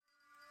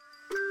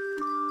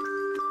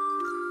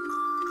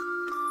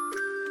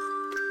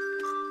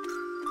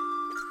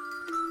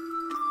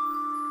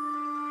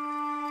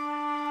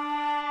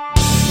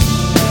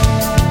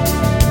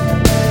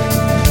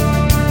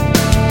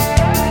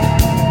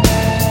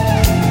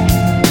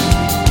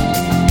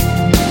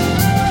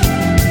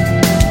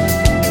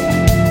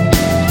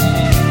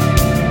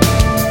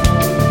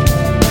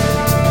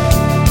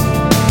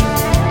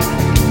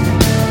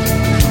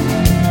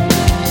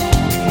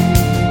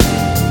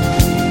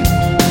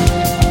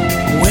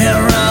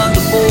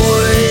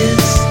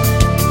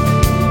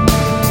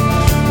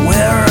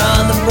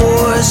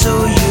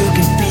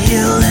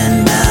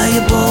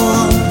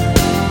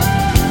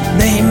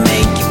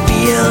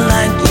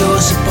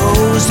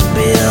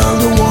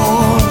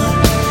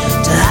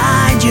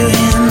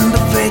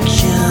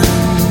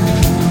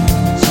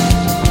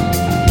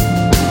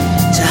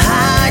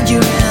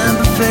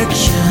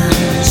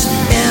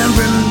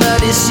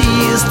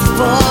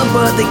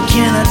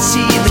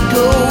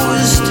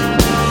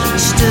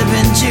slip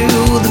into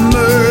the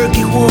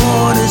murky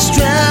waters,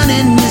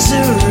 drowning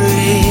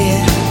misery.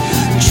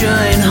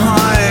 Trying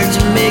hard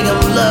to make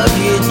them love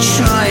you,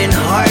 trying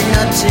hard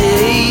not to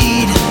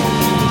hate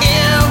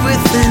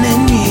everything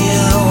in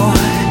you,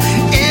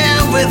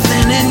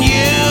 everything in you.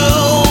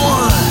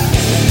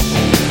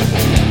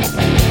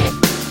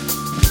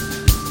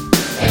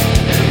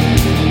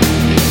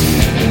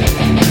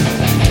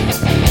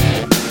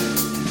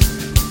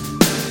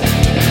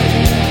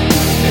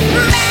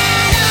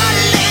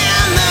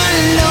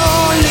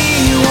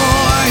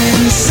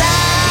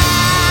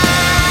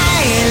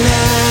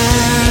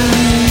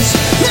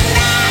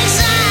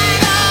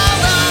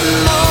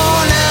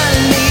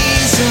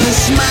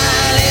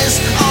 Smile is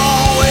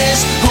always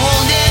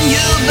holding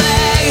you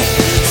back,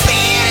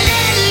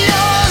 feeling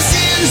lost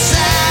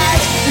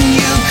inside, and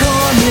you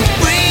call it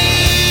freedom.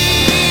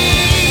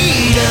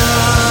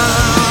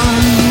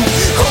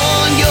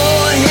 Hold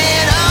your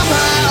head up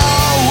high,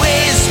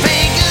 always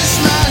fake a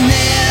smile,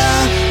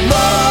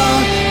 never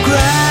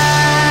cry.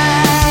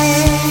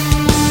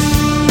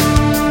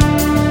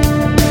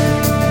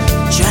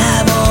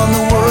 Travel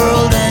the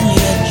world and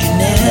yet you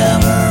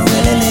never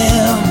really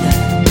lived.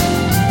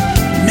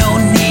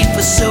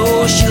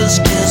 Social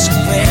skills,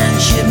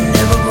 friendship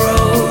never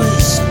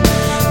grows.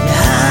 You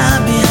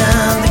hide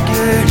behind the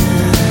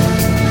curtain.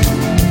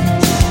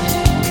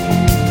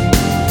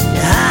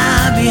 You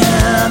hide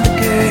behind the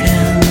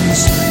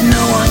curtains.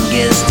 No one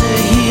gets to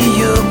hear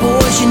your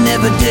voice. You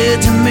never dare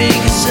to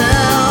make a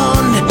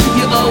sound.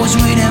 You're always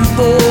waiting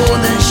for